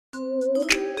Alright,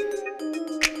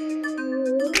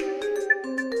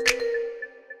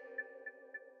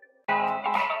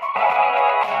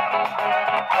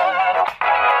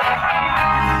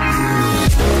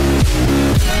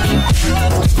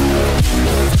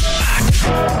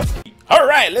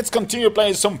 let's continue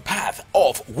playing some Path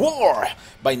of War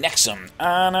by Nexum.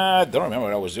 And I don't remember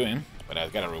what I was doing, but I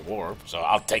got a reward, so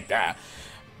I'll take that.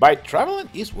 By traveling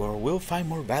eastward, we'll find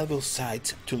more valuable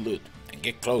sites to loot and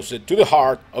get closer to the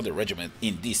heart of the regiment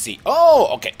in DC. Oh,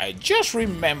 okay, I just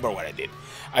remember what I did.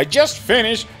 I just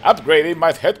finished upgrading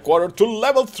my headquarters to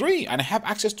level 3, and I have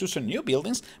access to some new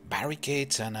buildings,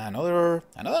 barricades, and another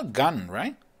gun,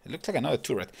 right? It looks like another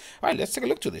turret. Alright, let's take a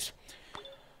look to this.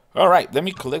 Alright, let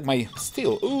me collect my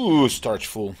steel. Ooh, storage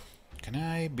full. Can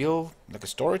I build like a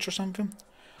storage or something?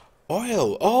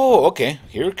 Oil. Oh, okay.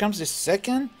 Here comes the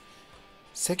second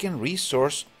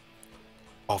resource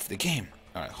of the game.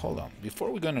 Alright, hold on. Before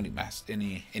we go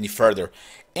any further.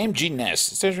 MG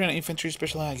Nest. Stationary infantry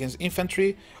specialized against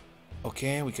infantry.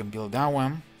 Okay, we can build that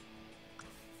one.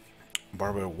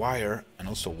 Barber wire and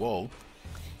also wall.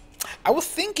 I was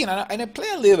thinking, and I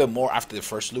played a little bit more after the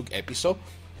first look episode.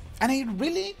 And I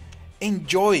really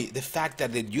enjoy the fact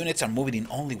that the units are moving in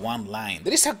only one line.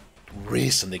 There is a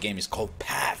reason the game is called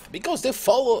Path, because they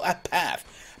follow a path.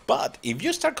 But if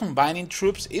you start combining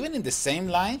troops, even in the same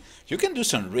line, you can do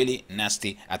some really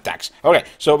nasty attacks. Okay,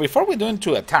 so before we go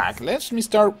into attack, let me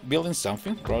start building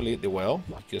something, probably the well,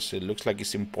 because it looks like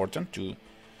it's important to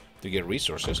get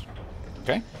resources.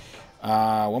 Okay,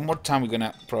 one more time, we're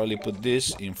gonna probably put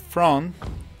this in front,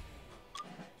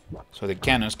 so the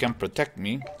cannons can protect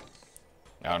me.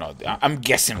 Oh no, I'm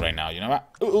guessing right now, you know what?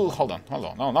 Ooh, hold on.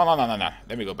 No.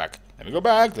 Let me go back.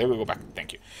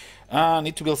 Thank you.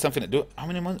 Need to build something to do. How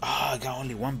many months? Oh, I got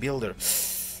only one builder.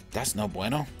 That's no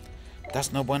bueno.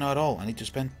 That's no bueno at all. I need to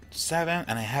spend 7,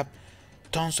 and I have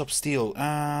tons of steel.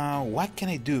 What can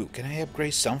I do? Can I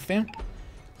upgrade something?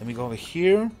 Let me go over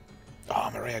here. Oh,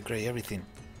 I'm already upgrade everything.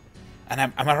 And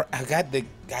I got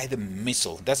the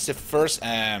missile. That's the first.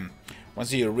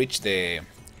 Once you reach the.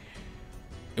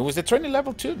 It was the training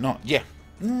level 2? No, yeah.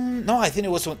 No, I think it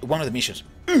was one of the missions.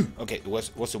 Okay, it was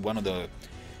one of the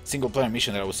single player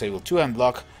mission that I was able to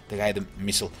unlock the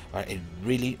missile. But I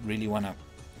really want to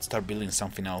start building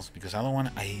something else, because I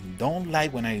don't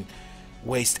like when I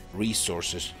waste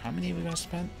resources. How many are we gonna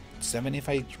spend? 7 if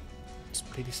I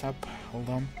speed this up. Hold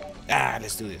on.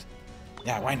 Let's do this.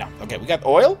 Yeah, why not? Okay, we got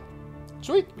oil.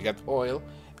 Sweet, we got oil,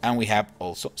 and we have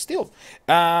also steel.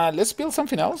 Let's build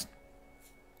something else.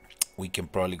 We can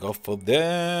probably go for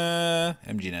the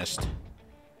MG Nest.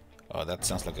 Oh, that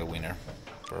sounds like a winner.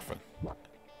 Perfect.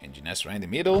 MG Nest right in the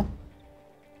middle.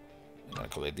 I'm gonna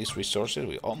collect these resources.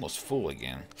 We're almost full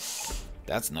again.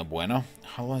 That's no bueno.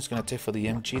 How long is it gonna take for the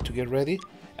MG to get ready?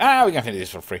 We can finish this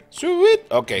for free. Sweet.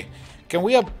 Okay. Can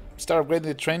we start upgrading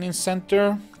the training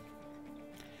center?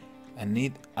 I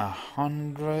need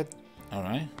 100. All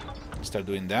right. Start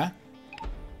doing that.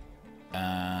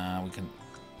 We can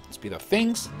speed up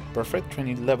things. Perfect.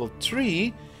 Training level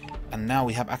 3. And now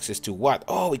we have access to what?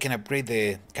 Oh, we can upgrade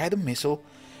the guided missile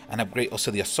and upgrade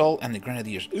also the assault and the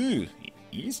grenadiers. Ooh,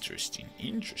 interesting.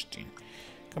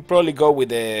 Can probably go with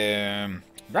the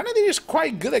grenadiers.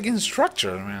 Quite good against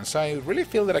structure, man. So I really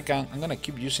feel that I'm gonna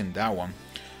keep using that one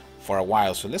for a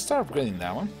while. So let's start upgrading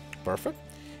that one. Perfect.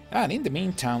 And in the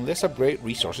meantime, let's upgrade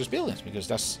resources buildings, because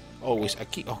that's always a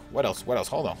key. Oh, what else?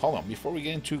 Hold on. Before we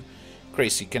get into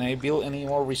crazy, can I build any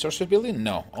more resources building?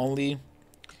 No, only.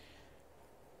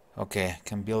 Okay,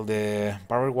 can build a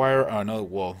barbed wire or another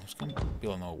wall. Let's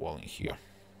build another wall in here.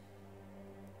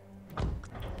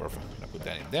 Perfect. I'm gonna put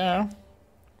that in there.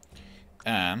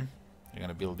 And we're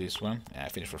gonna build this one.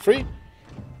 Finish for free.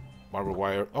 Barbed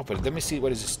wire. Oh, but let me see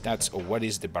what is the stats, or what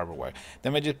is the barbed wire.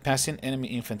 Damage passing enemy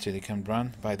infantry. They can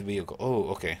run by the vehicle. Oh,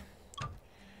 okay.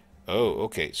 Oh,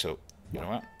 okay. So, you know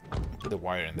what? Put the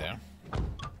wire in there.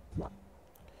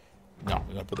 No,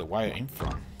 we're gonna put the wire in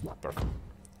front. Perfect.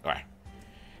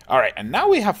 Alright, and now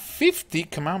we have 50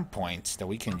 command points that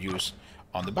we can use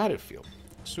on the battlefield.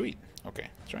 Sweet. Okay,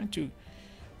 trying to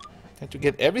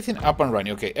get everything up and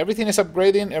running. Okay, everything is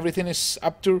upgrading. Everything is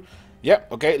up to.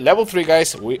 Yep. Okay, level 3,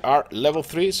 guys. We are level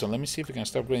 3. So let me see if we can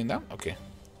start upgrading that. Okay.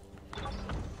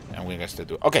 And we're gonna start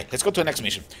doing. Okay, let's go to the next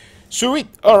mission. Sweet.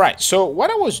 All right. So what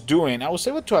I was doing, I was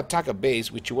able to attack a base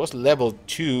which was level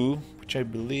 2, which I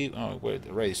believe. Oh, well, it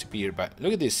already disappeared. But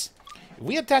look at this. If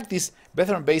we attack this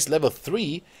veteran base level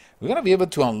 3, we're gonna be able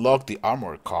to unlock the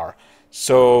armored car.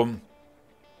 So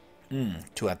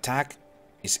to attack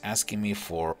is asking me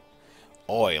for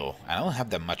oil. I don't have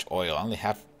that much oil. I only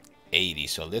have 80.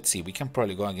 So let's see. We can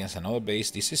probably go against another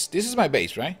base. This is my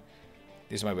base, right?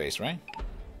 This is my base, right?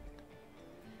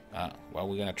 Well,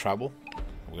 we're gonna travel.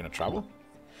 We're gonna travel.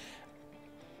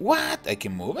 What? I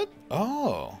can move it?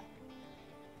 Oh.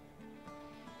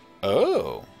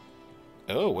 Oh.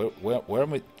 Oh, where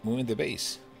am I moving the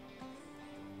base?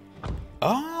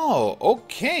 Oh,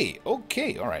 okay.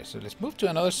 Okay. Alright, so let's move to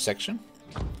another section.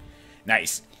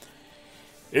 Nice.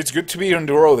 It's good to be on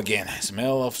the road again.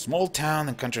 Smell of small town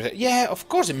and countryside. Yeah, of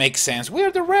course it makes sense.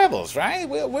 We're the rebels, right?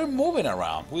 We're moving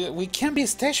around. We can't be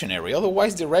stationary,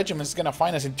 otherwise the regiment is gonna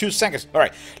find us in 2 seconds.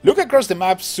 Alright, look across the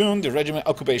map. Soon the regiment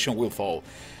occupation will fall.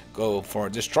 Go for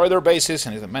destroy their bases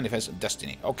and it'll manifest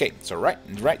destiny. Okay, so right,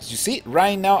 you see,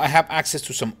 right now I have access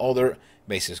to some other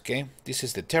bases, okay? This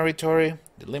is the territory,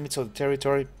 the limits of the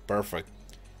territory. Perfect.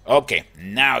 Okay,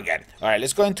 now I got it. Alright,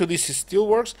 let's go into this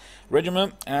Steelworks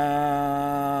regiment,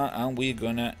 and we're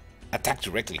gonna attack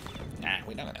directly. Nah,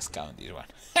 we're not gonna scout this one.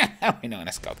 We're not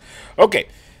gonna scout. Okay,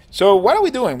 so what are we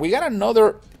doing? We got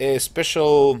another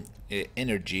special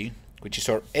energy, which is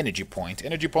our energy point.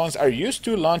 Energy points are used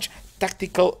to launch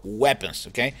tactical weapons,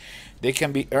 okay? They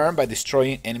can be earned by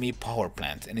destroying enemy power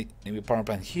plants. Enemy power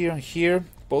plant here and here.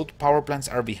 Both power plants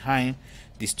are behind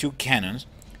these 2 cannons,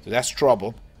 so that's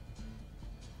trouble.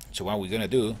 So what we're gonna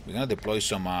do, we're gonna deploy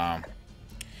some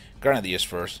grenadiers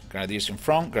first. Grenadiers in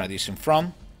front,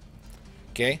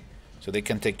 okay? So they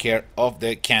can take care of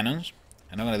the cannons.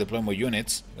 And I'm gonna deploy more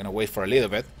units. I'm gonna wait for a little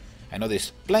bit. I know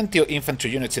there's plenty of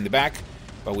infantry units in the back,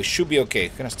 but we should be okay.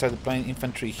 I'm gonna start deploying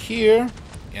infantry here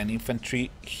and infantry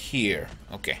here.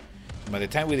 Okay. By the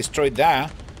time we destroy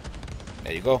that,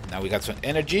 there you go. Now we got some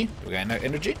energy. We got enough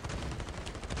energy.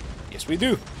 Yes, we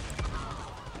do.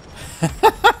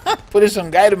 Putting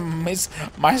some guided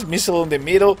missile in the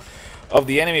middle of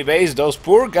the enemy base. Those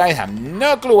poor guys have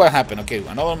no clue what happened. Okay,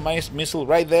 another missile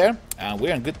right there, and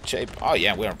we're in good shape. Oh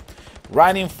yeah, we're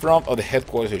right in front of the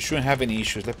headquarters. We shouldn't have any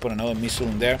issues. Let's put another missile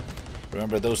in there.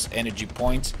 Remember those energy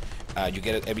points. You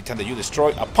get it every time that you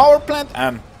destroy a power plant,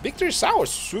 and victory is ours.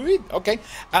 Sweet. Okay,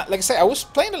 like I said, I was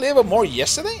playing a little bit more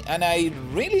yesterday, and I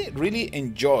really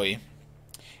enjoy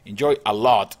a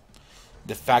lot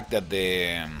the fact that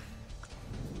the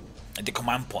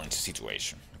command point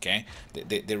situation, okay?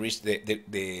 The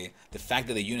fact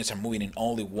that the units are moving in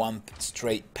only one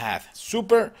straight path.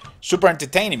 Super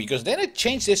entertaining, because then it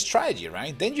changed the strategy,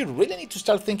 right? Then you really need to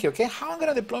start thinking, okay, how am I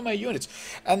gonna deploy my units?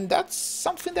 And that's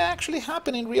something that actually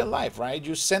happened in real life, right?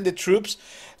 You send the troops,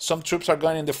 some troops are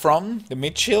going in the front, the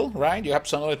mid-shield, right? You have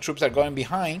some other troops that are going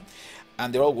behind,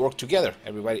 and they all work together.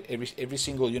 Every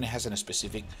single unit has a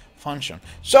specific function.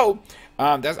 So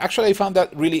that's actually, I found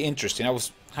that really interesting. I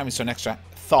was having some extra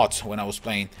thoughts when I was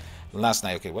playing last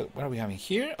night. Okay, what are we having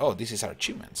here? Oh, this is our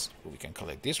achievements. We can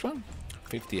collect this one,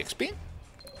 50 XP.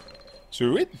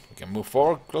 Sweet. We can move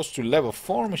forward, close to level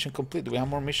 4. Mission complete. Do we have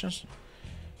more missions?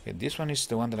 Okay, this one is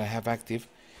the one that I have active.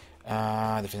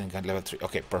 Defending gun level 3.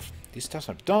 Okay, perfect. These tasks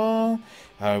are done.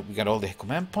 We got all the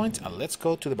command points, and let's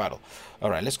go to the battle.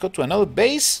 Alright, let's go to another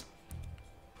base.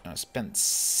 Spend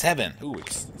 7. Ooh,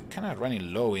 it's kind of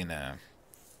running low in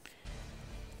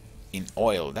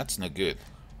oil. That's not good.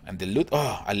 And the loot,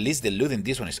 oh, at least the loot in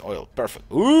this one is oil.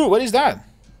 Perfect. Ooh, what is that?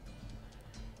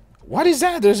 What is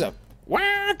that? There's a,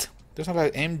 what? There's not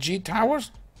like MG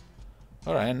towers?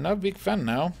 Alright, I'm not a big fan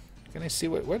now. Can I see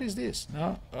what is this?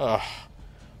 No?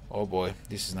 Oh boy,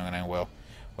 this is not gonna end well.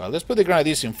 Well, let's put the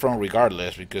grenadiers in front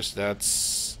regardless, because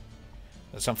that's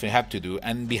something I have to do.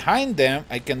 And behind them,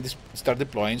 I can start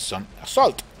deploying some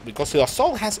assault, because the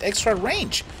assault has extra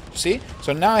range. See?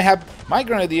 So now I have my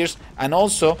grenadiers, and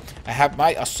also I have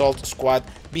my assault squad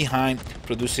behind,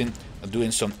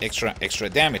 doing some extra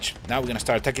damage. Now we're gonna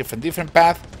start attacking from different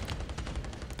path,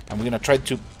 and we're gonna try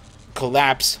to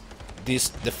collapse these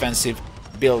defensive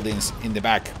buildings in the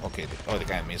back. Okay, the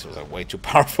guided missiles are way too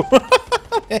powerful.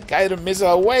 The guided missiles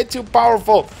are way too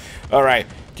powerful. Alright,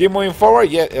 keep moving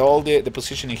forward. Yeah, all the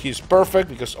positioning here is perfect,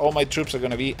 because all my troops are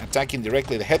going to be attacking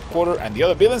directly the headquarters and the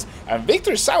other buildings. And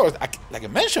victory is ours. Like I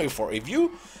mentioned before, if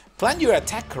you plan your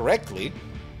attack correctly,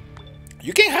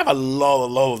 you can have a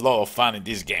lot of fun in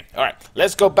this game. Alright,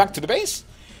 let's go back to the base.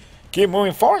 Keep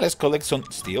moving forward. Let's collect some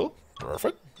steel.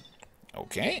 Perfect.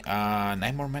 Okay,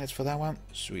 9 more minutes for that one.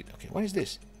 Sweet. Okay, what is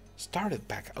this? Started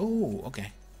back. Oh,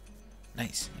 okay.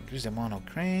 Nice. Increase the amount of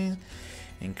cranes.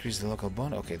 Increase the local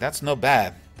bond. Okay, that's not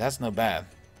bad. That's not bad.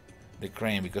 The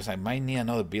crane, because I might need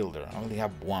another builder. I only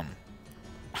have one.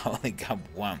 I only got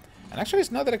one. And actually,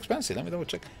 it's not that expensive. Let me double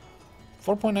check.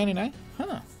 4.99?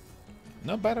 Huh.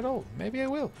 Not bad at all. Maybe I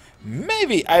will.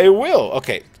 Maybe I will.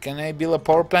 Okay, can I build a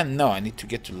power plant? No, I need to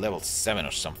get to level 7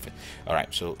 or something.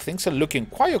 Alright, so things are looking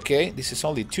quite okay. This is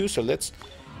only 2, so let's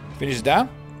finish that.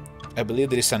 I believe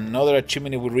there is another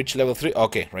achievement if we reach level 3.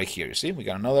 Okay, right here, you see? We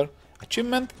got another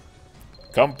achievement.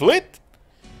 Complete!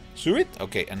 Sweet!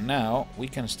 Okay, and now we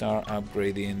can start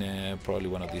upgrading probably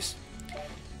one of these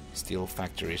steel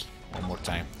factories one more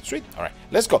time. Sweet! Alright,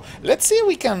 let's go. Let's see if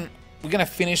we can... We're gonna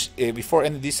finish, before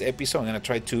ending this episode, I'm gonna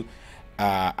try to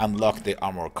unlock the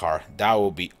armor car. That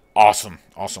will be awesome.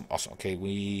 Awesome, awesome. Okay,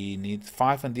 we need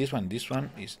 5 on this one. This one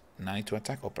is 9 to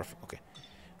attack. Oh, perfect. Okay.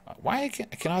 Why I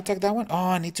cannot attack that one? Oh,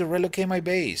 I need to relocate my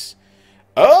base.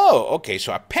 Oh, okay.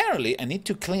 So apparently I need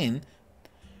to clean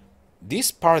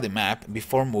this part of the map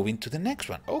before moving to the next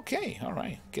one. Okay, all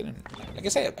right. Like I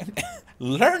said, I'm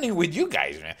learning with you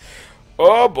guys, man.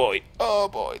 Oh boy,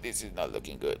 this is not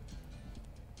looking good.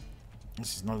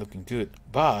 This is not looking good.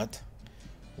 But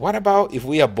what about if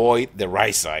we avoid the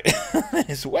right side?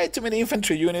 It's way too many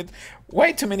infantry units,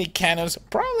 way too many cannons.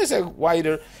 Probably it's a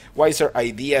wiser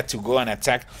idea to go and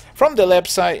attack from the left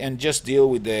side and just deal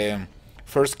with the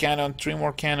first cannon, 3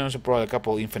 more cannons, and probably a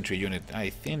couple infantry units.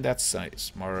 I think that's a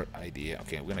smart idea.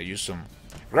 Okay, we're gonna use some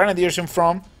grenadiers in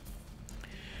front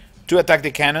to attack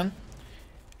the cannon.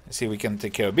 Let's see if we can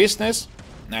take care of business.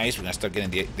 Nice. We're gonna start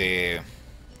getting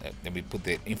then we put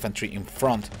the infantry in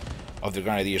front of the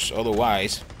grenadiers.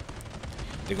 Otherwise,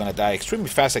 they're gonna die extremely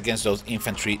fast against those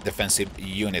infantry defensive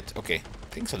units. Okay,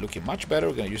 things are looking much better.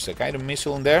 We're gonna use the guided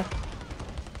missile in there.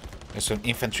 There's some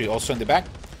infantry also in the back.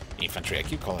 Infantry, I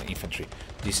keep calling it infantry.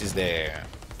 This is the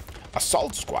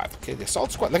assault squad. Okay, the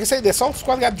assault squad. Like I said, the assault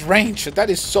squad got range. That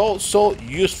is so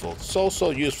useful.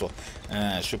 So useful.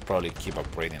 I should probably keep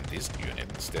upgrading this unit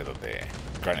instead of the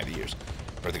grenadiers.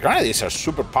 But the grenadiers are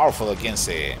super powerful against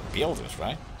the buildings,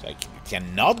 right? So you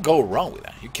cannot go wrong with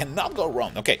that. You cannot go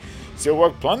wrong. Okay, steel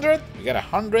work plundered. We got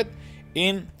 100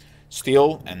 in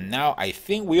steel, and now I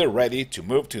think we are ready to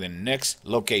move to the next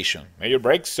location. Major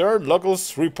break, sir.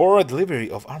 Locals report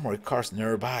delivery of armored cars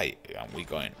nearby. And we're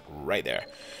going right there.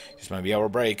 This might be our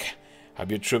break. Have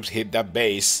your troops hit that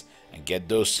base and get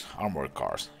those armored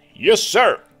cars. Yes,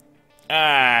 sir.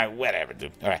 Whatever,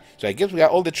 dude. All right. So I guess we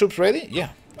got all the troops ready. Yeah.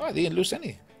 Oh, I didn't lose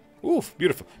any. Oof,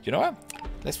 beautiful. You know what?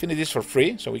 Let's finish this for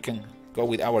free so we can go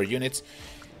with our units.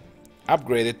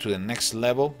 Upgrade it to the next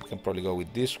level. We can probably go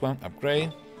with this one.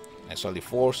 Upgrade. It's only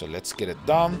 4, so let's get it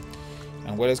done.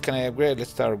 And what else can I upgrade?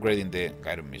 Let's start upgrading the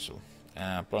guided missile.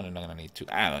 Probably not gonna need to.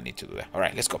 I don't need to do that. All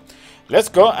right, let's go. Let's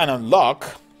go and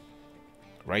unlock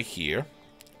right here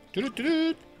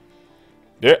the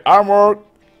armored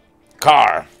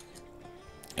car.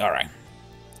 All right,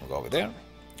 we'll go over there.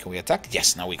 Can we attack?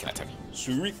 Yes, now we can attack.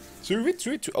 Sweet.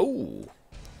 Oh.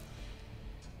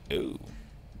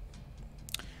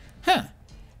 Huh.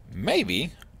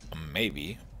 Maybe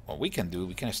what we can do,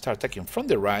 we can start attacking from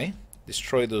the right,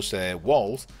 destroy those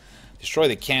walls, destroy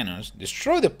the cannons,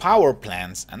 destroy the power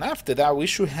plants, and after that we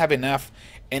should have enough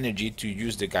energy to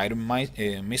use the guided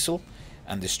missile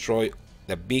and destroy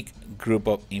the big group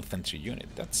of infantry unit.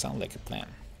 That sounds like a plan.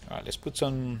 Alright, let's put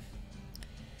some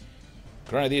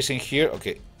grenadiers in here.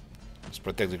 Okay, let's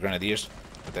protect the grenadiers.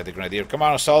 Protect the grenadier. Come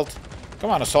on, assault. Come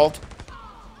on, assault.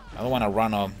 I don't want to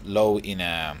run low in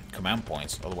command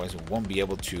points, otherwise we won't be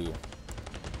able to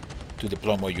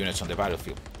deploy more units on the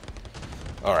battlefield.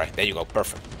 Alright, there you go.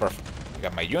 Perfect. I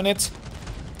got my units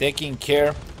taking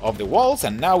care of the walls,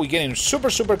 and now we're getting super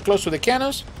close to the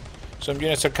cannons. Some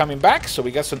units are coming back, so we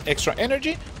got some extra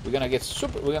energy. We're gonna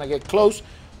get close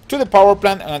to the power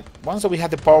plant, and once we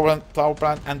have the power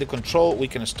plant and the control, we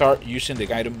can start using the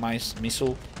guided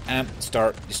missile and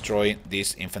start destroying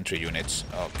these infantry units.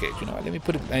 Okay, you know what? Let me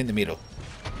put it in the middle.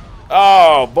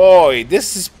 Oh boy,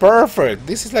 this is perfect.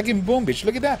 This is like in Boom Beach.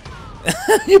 Look at that.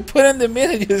 You put in the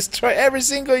middle, you destroy every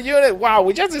single unit. Wow,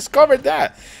 we just discovered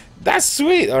that. That's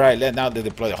sweet. All right, now they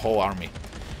deploy the whole army.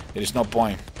 There is no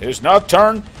point. There's no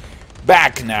turn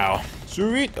back now.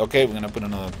 Sweet. Okay, we're gonna put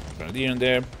another grenadier in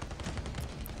there.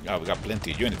 Oh, we got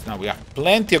plenty of units now. We got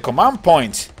plenty of command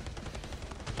points.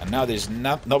 And now there's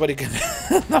nobody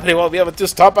will be able to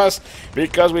stop us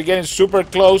because we're getting super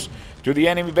close to the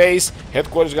enemy base.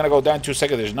 Headquarters is gonna go down in 2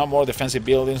 seconds. There's no more defensive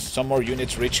buildings. Some more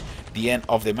units reach the end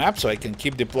of the map, so I can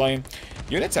keep deploying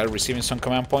units. I'm receiving some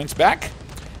command points back,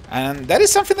 and that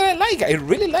is something that I like. I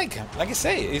really like. Like I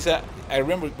say, I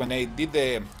remember when I did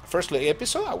the first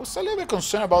episode, I was a little bit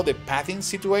concerned about the pathing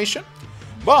situation,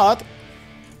 but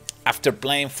after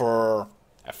playing for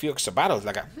a few extra battles,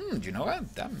 like, you know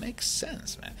what? That makes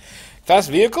sense, man. Fast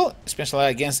vehicle, especially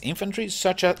against infantry,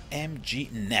 such as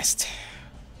MG Nest.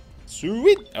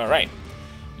 Sweet. All right,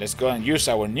 let's go and use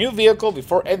our new vehicle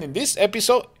before ending this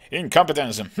episode.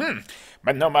 Incompetence.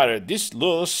 But no matter, this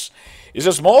loss is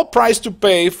a small price to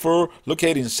pay for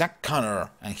locating Zach Connor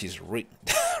and his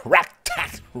ragtag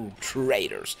attack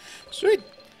traders. Sweet.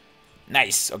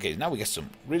 Nice. Okay, now we got some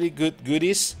really good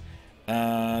goodies. Do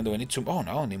I need some? Oh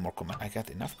no, I need more command. I got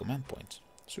enough command points.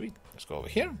 Sweet. Let's go over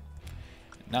here.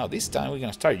 Now this time we're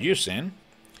gonna start using.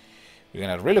 We're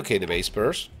gonna relocate the base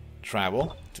first.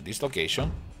 Travel to this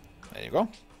location. There you go.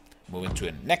 Moving to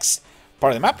the next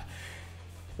part of the map.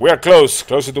 We are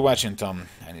closer to Washington,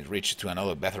 and it reached to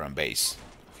another veteran base.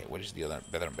 Okay, what is the other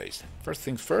veteran base? First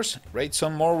things first, raid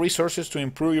some more resources to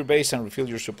improve your base and refill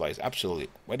your supplies. Absolutely.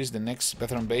 What is the next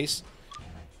veteran base?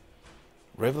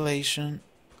 Revelation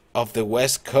of the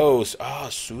West Coast. Oh,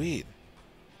 sweet.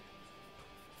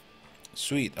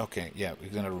 Sweet. Okay, yeah, we're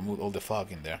gonna remove all the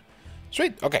fog in there.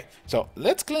 Sweet. Okay, so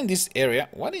let's clean this area.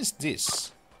 What is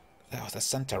this? Oh, that's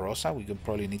Santa Rosa. We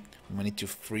might need to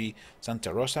free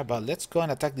Santa Rosa, but let's go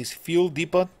and attack this fuel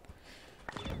depot.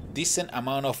 Decent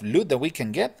amount of loot that we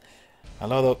can get. A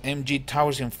lot of MG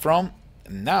towers in front.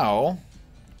 Now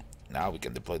we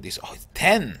can deploy this. Oh, it's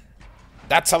 10.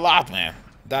 That's a lot, man.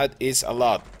 That is a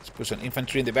lot. Let's put some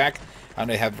infantry in the back. I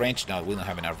don't have range. No, we don't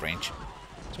have enough range.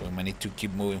 So we might need to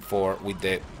keep moving forward with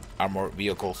the armored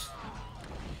vehicles.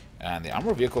 And the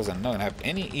armored vehicles are not going to have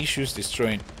any issues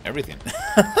destroying everything.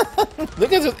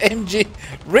 Look at those MG.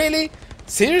 Really?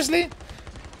 Seriously?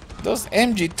 Those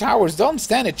MG towers don't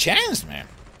stand a chance, man.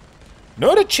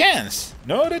 Not a chance.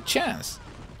 Not a chance.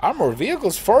 Armored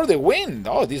vehicles for the win.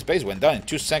 Oh, this base went down in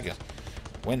 2 seconds.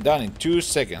 Went down in 2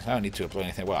 seconds. I don't need to apply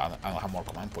anything. Well, I don't have more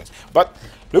command points. But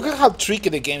look at how tricky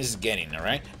the game is getting,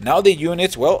 alright? Now the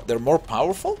units, well, they're more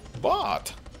powerful,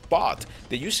 but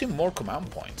they're using more command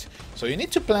points. So you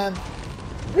need to plan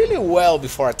really well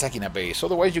before attacking a base.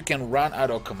 Otherwise, you can run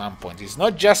out of command points. It's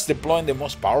not just deploying the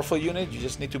most powerful unit. You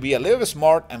just need to be a little bit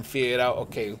smart and figure it out.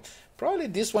 Okay, probably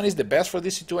this one is the best for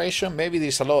this situation. Maybe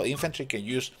there's a lot of infantry can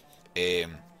use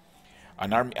an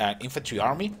infantry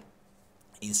army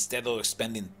instead of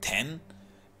spending 10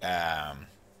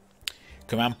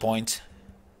 command points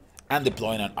and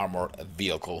deploying an armored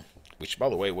vehicle, which, by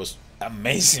the way, was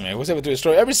amazing. I was able to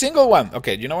destroy every single one.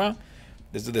 Okay, you know what?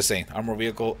 Let's do the same. Armor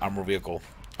vehicle, armor vehicle,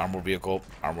 armor vehicle,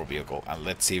 armor vehicle. And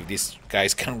let's see if these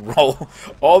guys can roll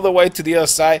all the way to the other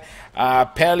side.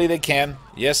 Apparently they can.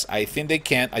 Yes, I think they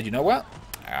can. You know what?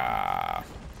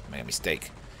 Made a mistake.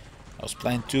 I was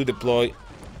planning to deploy.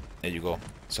 There you go.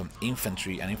 Some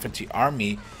infantry, an infantry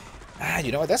army.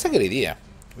 You know what? That's a good idea.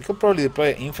 We could probably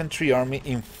deploy an infantry army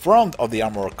in front of the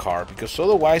armored car, because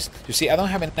otherwise, you see, I don't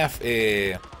have enough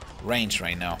range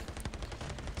right now.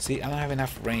 See, I don't have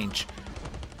enough range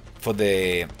for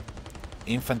the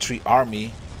infantry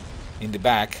army in the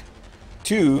back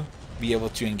to be able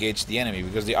to engage the enemy,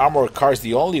 because the armored car is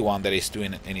the only one that is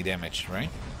doing any damage, right?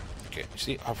 Okay, you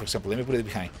see, for example, let me put it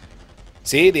behind.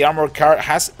 See, the armored car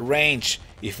has range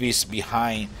if it's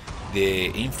behind the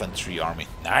infantry army.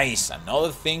 Nice.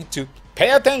 Another thing to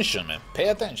pay attention, man. Pay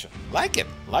attention. Like it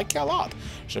a lot.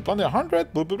 So upon the 100,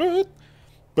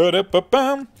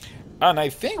 and I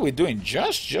think we're doing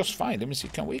just fine. Let me see.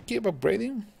 Can we keep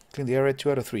upgrading? Clean the area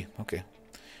 2 out of 3. Okay.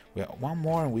 We have one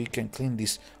more and we can clean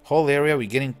this whole area. We're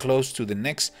getting close to the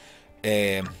next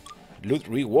loot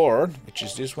reward, which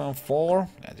is this one for.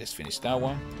 I just finished that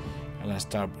one. I'm gonna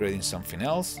start upgrading something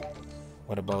else.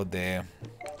 What about the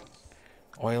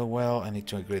oil well? I need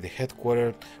to upgrade the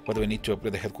headquarters. What do I need to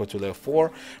upgrade the headquarters to level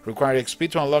 4? Require XP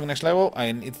to unlock next level.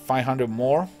 I need 500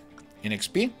 more in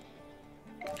XP.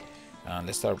 And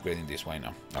let's start upgrading this one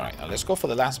now. Alright, now let's go for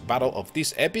the last battle of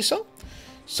this episode.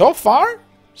 So far,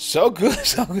 so good.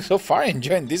 So far,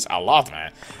 enjoying this a lot,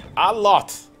 man. A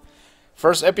lot.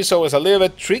 First episode was a little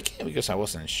bit tricky because I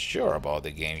wasn't sure about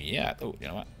the game yet. Oh, you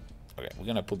know what? Okay, we're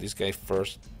gonna put this guy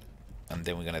first, and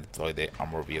then we're gonna deploy the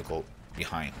armor vehicle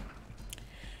behind.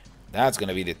 That's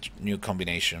gonna be the new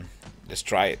combination. Let's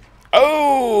try it.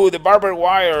 Oh, the barbed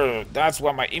wire. That's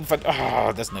what my infantry.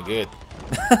 Oh, that's not good.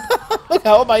 Look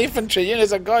how all my infantry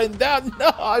units are going down.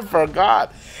 No, I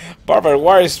forgot. Barbed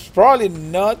wire is probably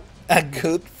not a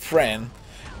good friend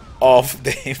of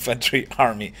the infantry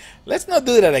army. Let's not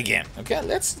do that again. Okay,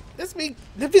 let's be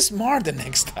smart the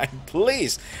next time,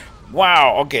 please.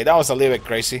 Wow. Okay, that was a little bit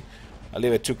crazy. A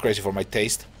little bit too crazy for my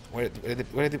taste. Where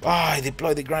did I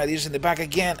deployed the grenadiers in the back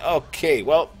again. Okay,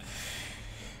 well,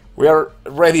 we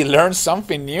already learned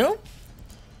something new.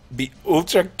 Be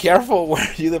ultra careful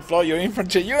where you deploy your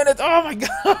infantry unit. Oh my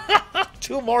god,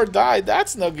 2 more died.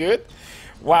 That's no good.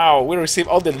 Wow, we received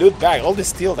all the loot back, all the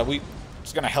steel that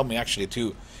it's gonna help me actually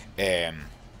to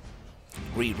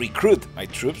recruit my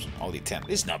troops. Only 10.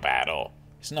 It's not bad at all.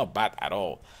 It's not bad at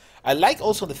all. I like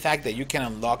also the fact that you can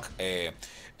unlock,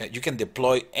 you can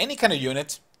deploy any kind of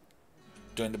unit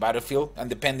during the battlefield, and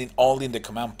depending only in the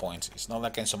command points. It's not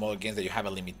like in some other games that you have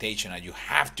a limitation and you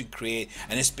have to create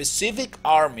a specific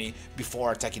army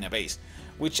before attacking a base,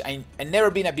 which I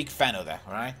never been a big fan of that.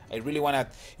 All right, I really want to,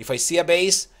 if I see a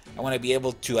base, I want to be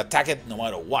able to attack it no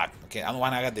matter what. Okay, I don't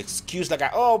want to have the excuse like,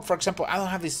 oh, for example, I don't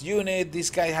have this unit, this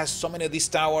guy has so many of this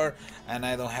tower, and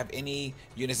I don't have any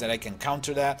units that I can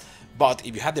counter that. But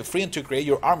if you have the freedom to create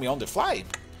your army on the fly,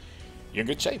 you're in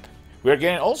good shape. We are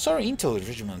getting also intel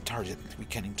regiment target we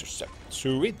can intercept.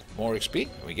 Sweet, more XP.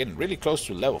 We're getting really close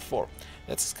to level 4.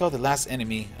 Let's scout the last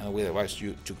enemy and we advise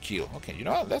you to kill. Okay, you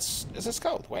know what? Let's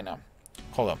scout. Why not?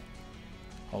 Hold on.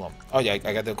 Hold on. Oh yeah,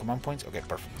 I got the command points. Okay,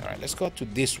 perfect. All right, let's go to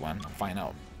this one and find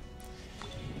out.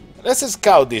 Let's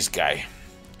scout this guy.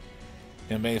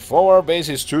 For our base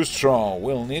is too strong.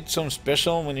 We'll need some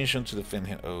special ammunition to defend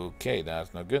him. Okay,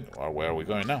 that's not good. Or where are we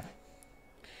going now?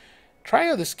 Try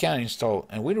out the scan install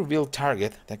and we reveal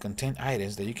target that contain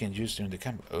items that you can use during the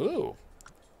camp. Oh,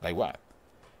 like what?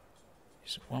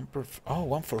 It's one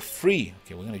for free.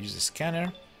 Okay, we're gonna use the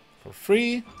scanner for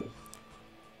free.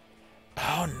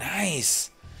 Oh,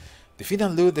 nice. Defeat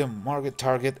and loot the market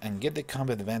target and get the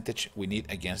combat advantage we need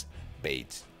against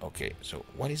baits. Okay, so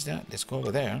what is that? Let's go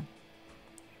over there.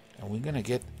 And we're gonna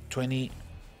get 20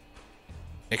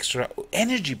 extra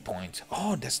energy points.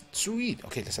 Oh, that's sweet.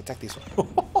 Okay, let's attack this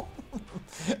one.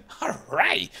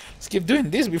 Alright, let's keep doing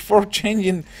this before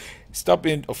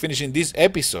stopping or finishing this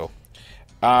episode.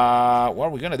 What are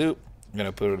we gonna do? I'm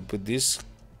gonna put this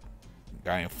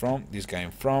guy in front, this guy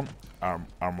in front,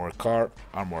 armor car.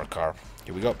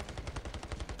 Here we go.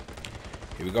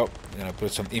 Here we go. I'm gonna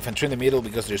put some infantry in the middle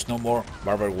because there's no more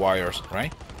barbed wires,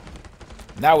 right?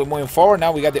 Now we're moving forward.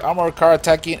 Now we got the armor car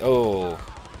attacking. Oh,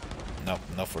 no,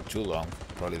 not for too long.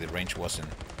 Probably the range wasn't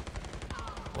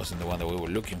the one that we were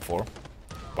looking for.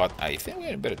 But I think we're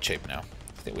in better shape now.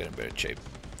 Let's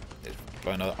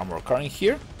deploy another armor car in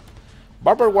here.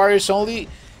 Barbed wire is only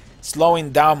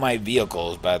slowing down my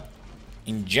vehicles, but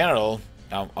in general,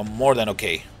 I'm more than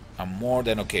okay. I'm more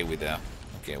than okay with that.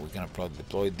 Okay, we're gonna probably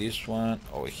deploy this one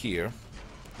over here.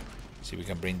 See if we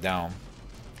can bring down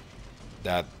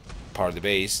that part of the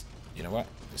base. You know what?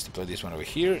 Let's deploy this one over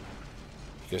here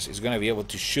because it's gonna be able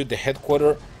to shoot the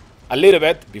headquarters a little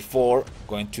bit before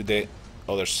going to the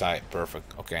other side.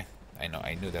 Perfect. Okay,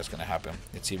 I knew that's gonna happen.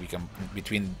 Let's see if we can,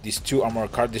 between these two armor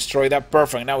cars, destroy that.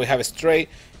 Perfect. Now we have a straight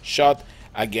shot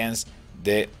against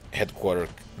the headquarters.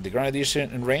 The grenadiers are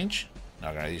in range?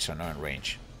 No, grenadiers are not in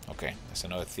range. Okay, that's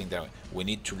another thing that we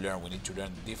need to learn. We need to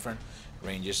learn the different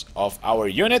ranges of our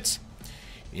units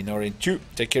in order to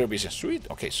take care of business. Sweet.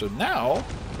 Okay, so now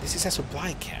this is a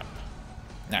supply camp.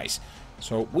 Nice.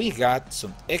 So we got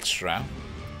some extra.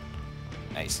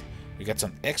 Nice. We got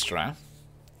some extra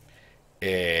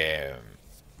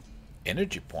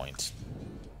energy points.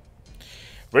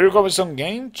 We recover some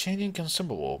game-changing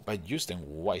consumable by using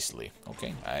them wisely.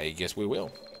 Okay, I guess we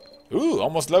will. Ooh,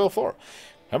 almost level 4.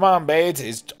 Come on, Bates,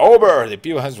 it's over. The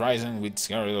people has risen with.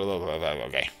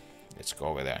 Okay, let's go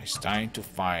over there. It's time to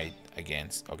fight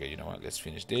against. Okay, you know what? Let's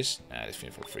finish this. Let's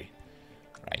finish for free.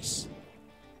 Nice.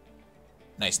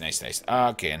 Nice.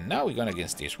 Okay, and now we're going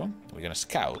against this one. We're gonna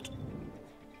scout.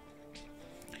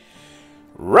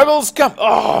 Rebels come!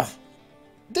 Oh,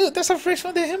 dude, that's a phrase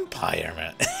from the Empire,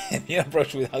 man. You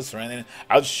approach without surrendering.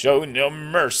 I'll show no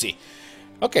mercy.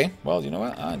 Okay, well, you know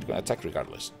what? I'm gonna attack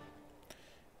regardless.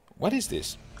 What is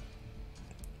this?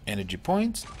 Energy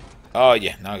points. Oh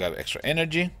yeah, now I got extra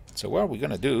energy. So what are we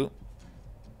gonna do?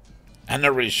 I'm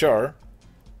not really sure.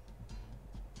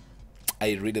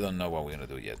 I really don't know what we're gonna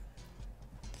do yet.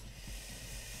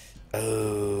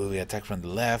 Oh, we attack from the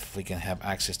left. We can have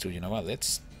access to, you know what?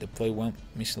 Let's deploy one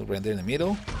missile right there in the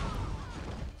middle.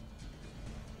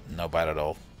 No bad at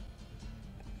all.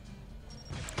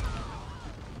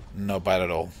 No bad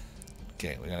at all.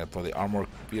 Okay, we're gonna deploy the armored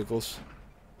vehicles.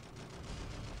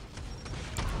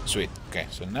 Sweet. Okay,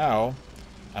 so now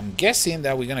I'm guessing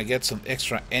that we're gonna get some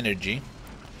extra energy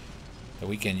that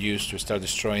we can use to start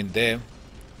destroying the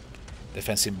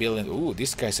defensive building. Ooh,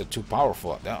 these guys are too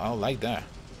powerful. I don't like that.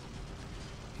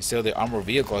 Instead of the armored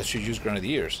vehicle, I should use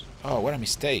grenadiers. Oh, what a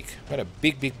mistake. What a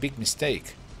big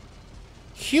mistake.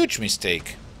 Huge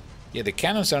mistake. Yeah, the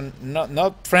cannons are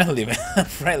not friendly, man.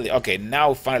 Friendly. Okay,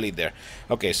 now finally there.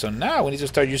 Okay, so now we need to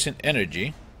start using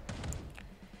energy.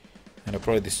 And I'll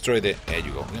probably destroy the... There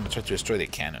you go. We're going to try to destroy the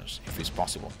cannons, if it's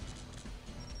possible.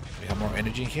 We have more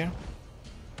energy here.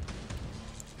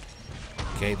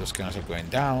 Okay, those cannons are going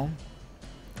down.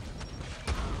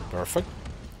 Perfect.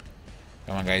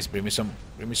 Come on, guys. Bring me some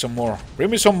more. Bring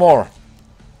me some more.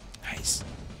 Nice.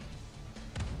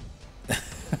 Really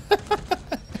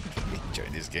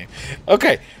enjoying this. game.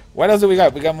 Okay, what else do we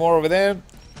got? We got more over there.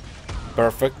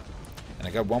 Perfect. And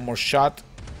I got one more shot,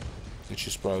 which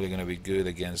is probably gonna be good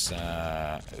against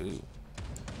ooh,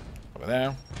 over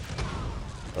there.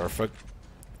 Perfect.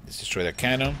 Let's destroy the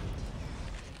cannon.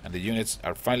 And the units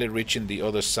are finally reaching the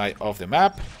other side of the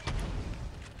map.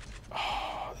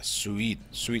 Oh, sweet,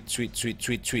 sweet, sweet, sweet,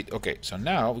 sweet, sweet. Okay, so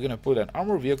now we're gonna put an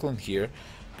armored vehicle in here,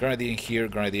 grenadier in here,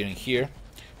 grenadier in here.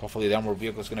 Hopefully the armored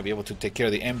vehicle is gonna be able to take care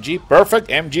of the MG. Perfect,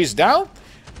 MG is down.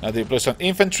 Now they deploy some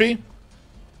infantry.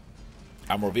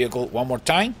 Armored vehicle one more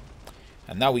time.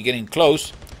 And now we're getting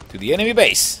close to the enemy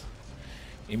base.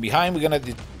 In behind, we're gonna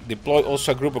deploy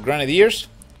also a group of grenadiers.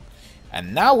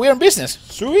 And now we're in business.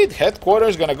 Sweet.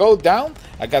 Headquarters gonna go down.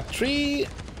 I got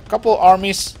couple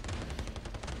armies,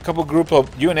 couple group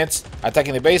of units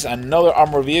attacking the base. Another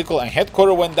armored vehicle and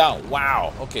headquarters went down.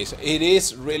 Wow. Okay, so it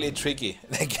is really tricky.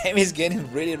 The game is getting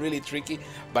really, really tricky,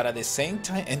 but at the same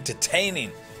time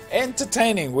entertaining.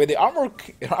 Entertaining. With the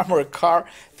armored car,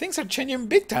 things are changing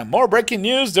big time. More breaking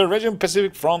news: the Region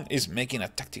Pacific Front is making a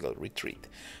tactical retreat.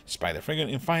 Despite the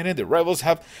frequent infighting, the rebels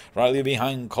have rallied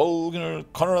behind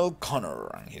Colonel Connor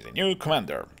and his new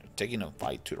commander, taking a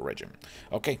fight to the region.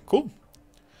 Okay, cool.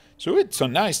 Sweet. So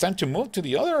now it's time to move to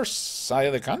the other side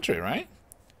of the country, right?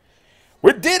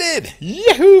 We did it!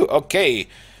 Yahoo! Okay,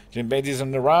 Jim Bates is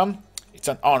on the run. It's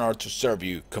an honor to serve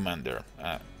you, Commander.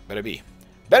 Better be.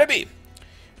 Better be!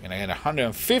 We're gonna get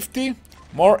 150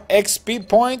 more XP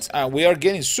points, and we are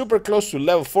getting super close to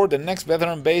level 4. The next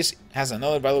veteran base has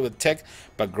another valuable tech,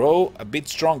 but grow a bit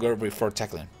stronger before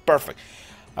tackling. Perfect.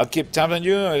 I'll keep tabs on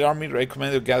you. The army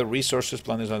recommended to gather resources.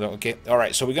 Okay, all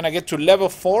right. So we're gonna get to level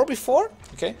 4 before,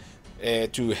 okay,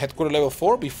 to headquarters level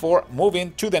 4 before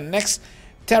moving to the next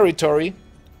territory.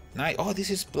 Nice. Oh, this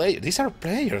is player. These are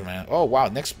players, man. Oh wow.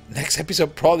 Next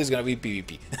episode probably is gonna be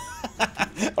PvP.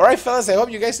 All right, fellas. I hope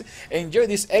you guys enjoyed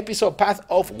this episode, Path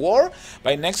of War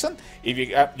by Nexon. If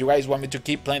you guys want me to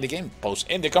keep playing the game, post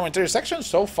in the commentary section.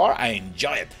 So far, I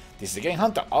enjoy it. This is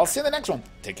TheGameHuntah. I'll see you in the next one.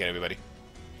 Take care, everybody.